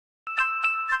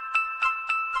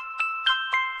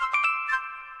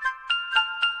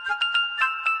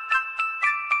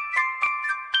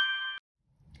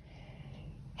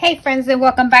Hey friends, and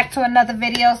welcome back to another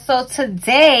video. So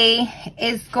today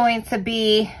is going to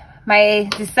be my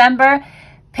December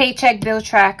paycheck bill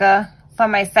tracker for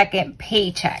my second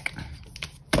paycheck.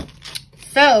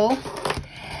 So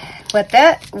what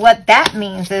that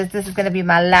means is this is going to be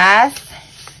my last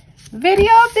video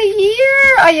of the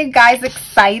year. Are you guys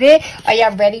excited? Are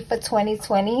y'all ready for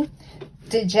 2020?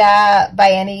 Did y'all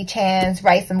by any chance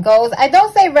write some goals? I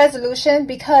don't say resolution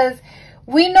because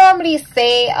we normally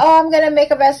say, oh, I'm going to make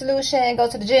a resolution, go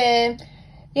to the gym,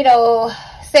 you know,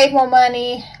 save more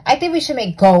money. I think we should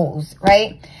make goals,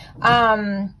 right?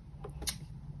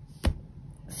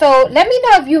 So let me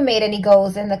know if you made any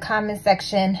goals in the comment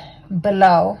section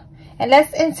below. And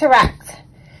let's interact.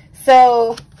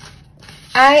 So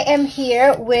I am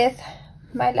here with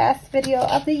my last video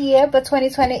of the year, but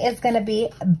 2020 is going to be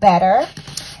better.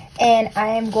 And I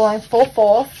am going full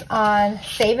force on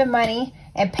saving money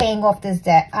and paying off this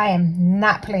debt. I am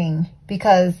not playing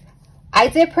because I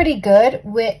did pretty good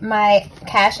with my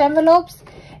cash envelopes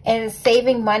and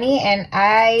saving money, and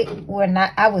I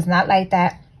was not like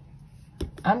that.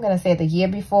 I'm gonna say the year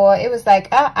before, it was like,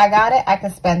 oh, I got it, I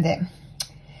can spend it.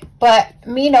 But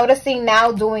me noticing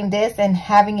now doing this and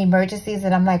having emergencies,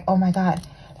 and I'm like, oh my God,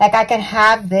 like I can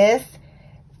have this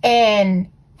and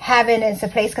have it into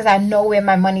place because I know where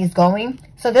my money is going.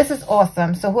 So this is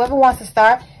awesome. So whoever wants to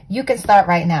start, you can start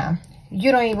right now.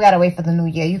 You don't even gotta wait for the new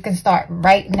year. You can start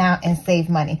right now and save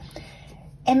money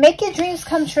and make your dreams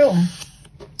come true.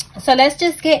 So let's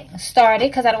just get started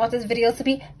because I don't want this video to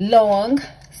be long.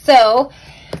 So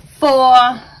for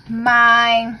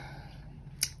my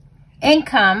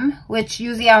income, which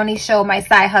usually I only show my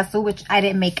side hustle, which I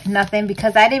didn't make nothing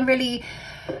because I didn't really,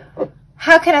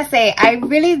 how can I say, I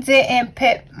really didn't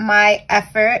put my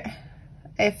effort,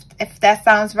 if that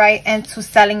sounds right, into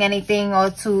selling anything or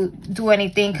to do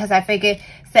anything, because I figured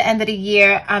it's the end of the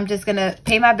year, I'm just gonna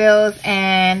pay my bills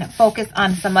and focus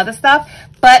on some other stuff.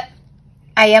 But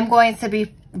I am going to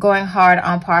be going hard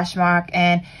on Poshmark,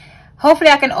 and hopefully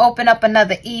I can open up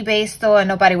another eBay store and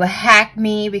nobody will hack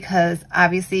me, because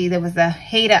obviously there was a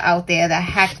hater out there that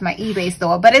hacked my eBay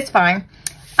store, but it's fine.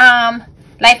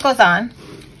 Life goes on.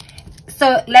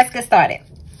 So let's get started.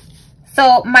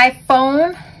 So my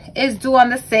phone is due on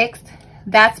the 6th.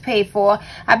 That's paid for.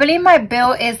 I believe my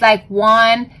bill is like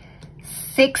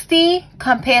 $160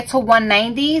 compared to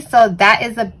 $190. So that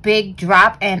is a big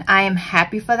drop, and I am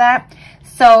happy for that.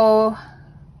 So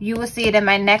you will see it in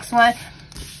my next one.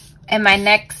 In my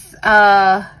next,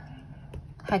 how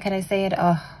can I say it?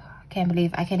 Oh, I can't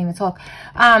believe I can't even talk.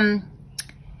 In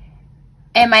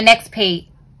my next pay.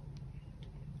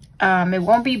 It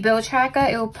won't be bill tracker.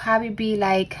 It will probably be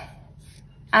like,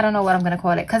 I don't know what I'm going to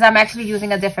call it, because I'm actually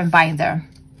using a different binder.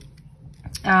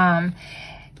 And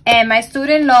my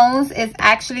student loans is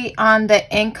actually on the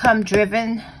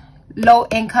low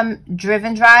income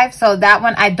driven drive. So that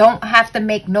one, I don't have to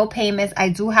make no payments. I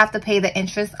do have to pay the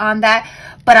interest on that,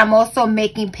 but I'm also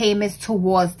making payments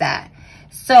towards that.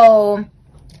 So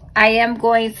I am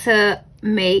going to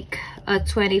make a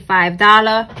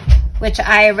 $25, which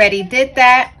I already did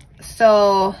that.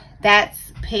 So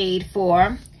that's paid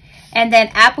for. And then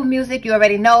Apple Music, you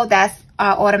already know that's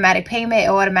automatic payment. It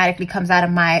automatically comes out of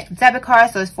my debit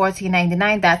card. So it's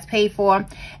 $14.99. That's paid for.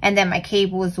 And then my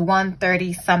cable is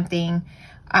 $130 something.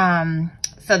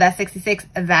 So that's $66.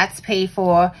 That's paid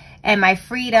for. And my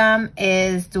Freedom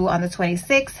is due on the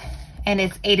 26th. And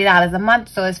it's $80 a month.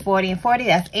 So it's $40 and $40.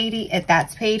 That's $80.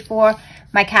 That's paid for.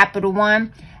 My Capital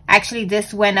One. Actually,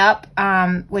 this went up,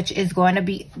 which is going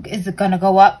to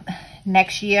go up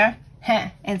next year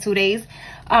in 2 days,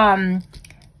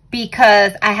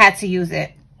 because I had to use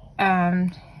it.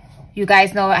 You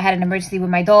guys know I had an emergency with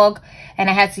my dog, and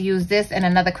I had to use this and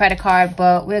another credit card,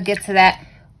 but we'll get to that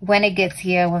when it gets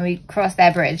here, when we cross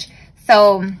that bridge.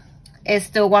 So it's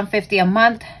still $150 a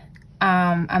month.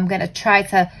 I'm going to try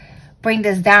to bring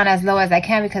this down as low as I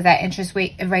can because that interest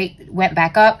rate went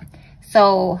back up.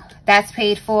 So that's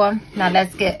paid for. Now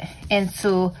let's get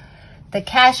into the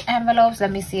cash envelopes.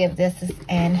 Let me see if this is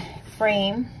in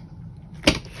frame,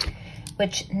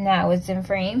 which now it's in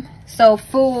frame. So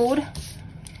food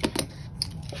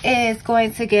is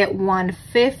going to get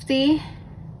 $150.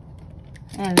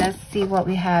 And let's see what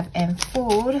we have in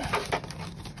food.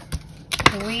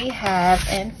 We have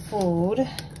in food.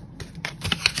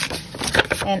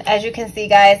 And as you can see,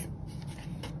 guys,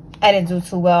 I didn't do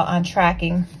too well on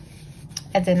tracking.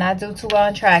 I did not do too well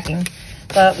on tracking,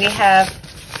 but we have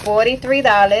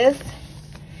 $43.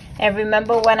 And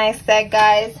remember when I said,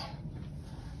 guys,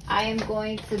 I am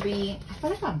going to be, I feel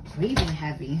like I'm breathing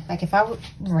heavy, like if I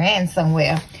ran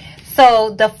somewhere. So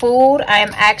the food,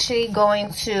 I'm actually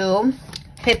going to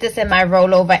put this in my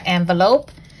rollover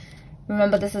envelope.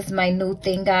 Remember, this is my new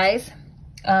thing, guys.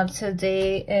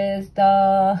 Today is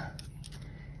the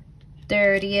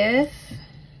 30th.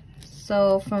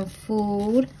 So from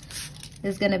food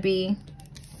is gonna be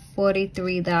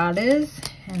 $43,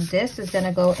 and this is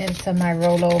gonna go into my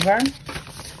rollover.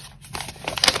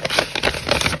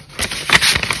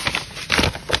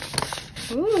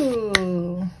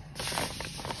 Ooh.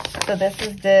 So this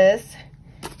is this.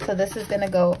 So this is gonna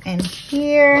go in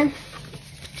here,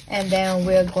 and then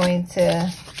we're going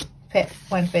to put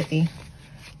 150.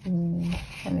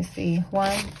 Let me see,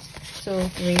 1, 2,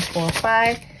 3, 4,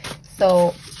 5.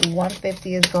 So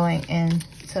 150 is going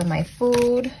into my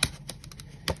food.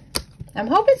 I'm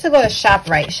hoping to go to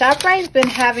ShopRite. ShopRite's been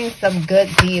having some good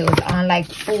deals on like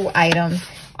food items.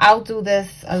 I'll do this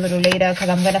a little later because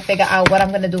I'm going to figure out what I'm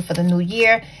going to do for the new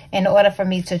year in order for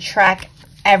me to track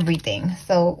everything.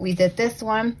 So we did this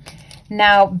one.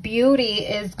 Now Beauty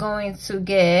is going to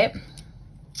get,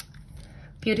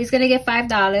 Beauty's going to get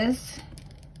 $5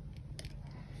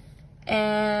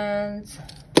 and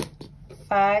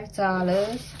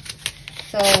 $5.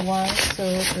 So 1,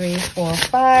 2, 3, 4,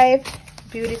 5.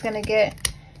 Beauty's going to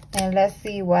get, and let's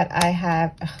see what I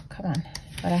have. Oh, come on,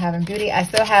 what I have in Beauty. I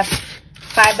still have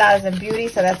 $5 in Beauty,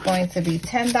 so that's going to be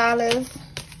 $10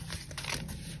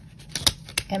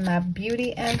 in my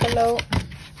Beauty envelope.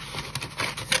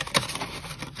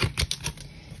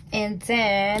 And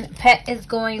then Pet is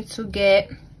going to get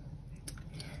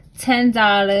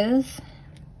 $10.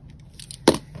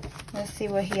 Let's see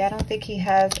what I don't think he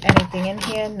has anything in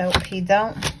here. Nope, he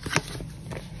don't.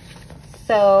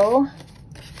 So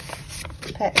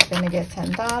Pet is going to get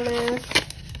 $10.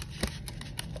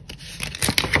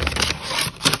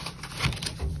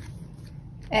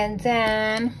 And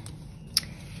then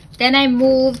I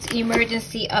moved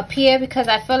emergency up here because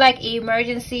I feel like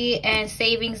emergency and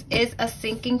savings is a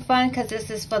sinking fund because this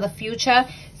is for the future.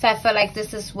 So I feel like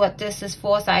this is what this is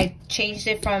for. So I changed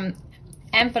it from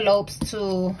envelopes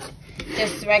to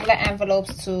just regular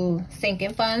envelopes to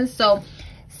sinking funds. So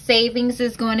savings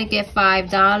is going to get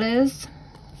 $5.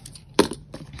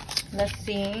 Let's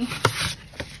see.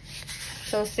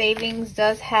 So savings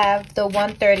does have the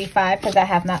 135 because I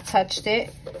have not touched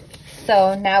it.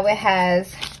 So now it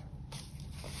has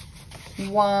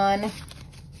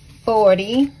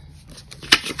 140.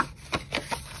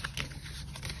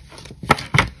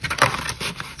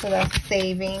 So that's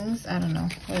savings. I don't know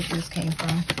where this came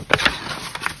from.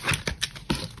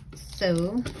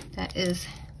 So that is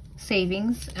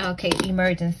savings. Okay,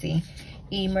 emergency.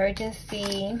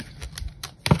 Emergency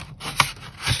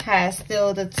has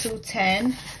still the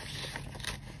 210.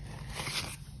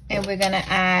 And we're gonna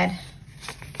add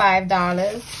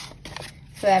 $5.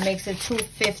 So that makes it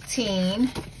 $215.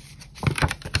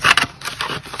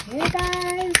 Yeah,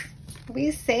 guys,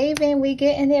 we saving, we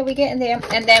getting there, we getting there.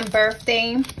 And then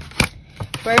birthday,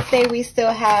 we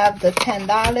still have the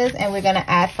 $10, and we're gonna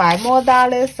add $5 more,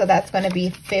 so that's gonna be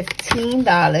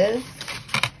 $15.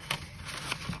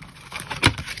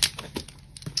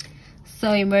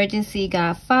 So emergency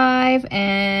got 5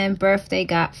 and birthday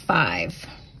got 5.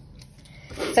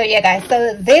 So yeah, guys,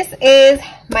 so this is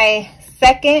my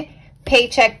second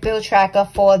paycheck bill tracker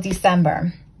for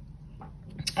December.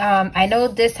 I know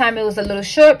this time it was a little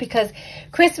short because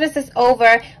Christmas is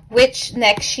over, which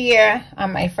next year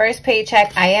on my first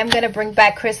paycheck I am going to bring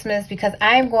back Christmas because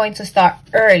I am going to start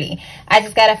early. I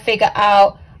just got to figure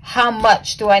out how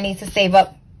much do I need to save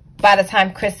up by the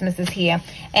time Christmas is here.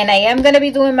 And I am going to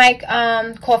be doing my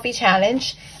coffee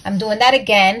challenge. I'm doing that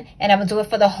again, and I'm going to do it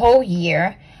for the whole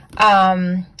year.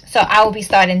 So I will be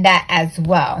starting that as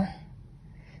well.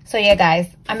 So yeah, guys,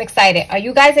 I'm excited. Are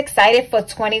you guys excited for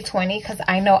 2020? Because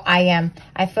I know I am.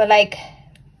 I feel like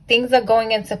things are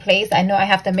going into place. I know I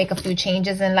have to make a few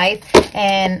changes in life,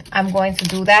 and I'm going to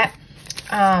do that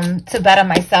to better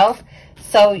myself.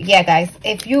 So yeah, guys,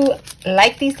 if you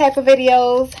like these type of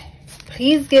videos,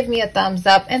 please give me a thumbs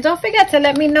up. And don't forget to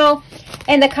let me know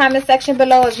in the comment section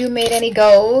below if you made any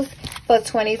goals for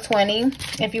 2020,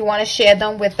 if you want to share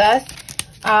them with us.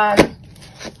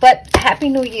 But Happy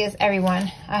New Year's,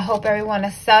 everyone. I hope everyone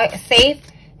is safe,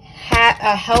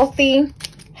 a healthy,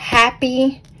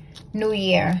 happy New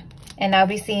Year. And I'll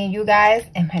be seeing you guys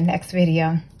in my next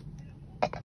video.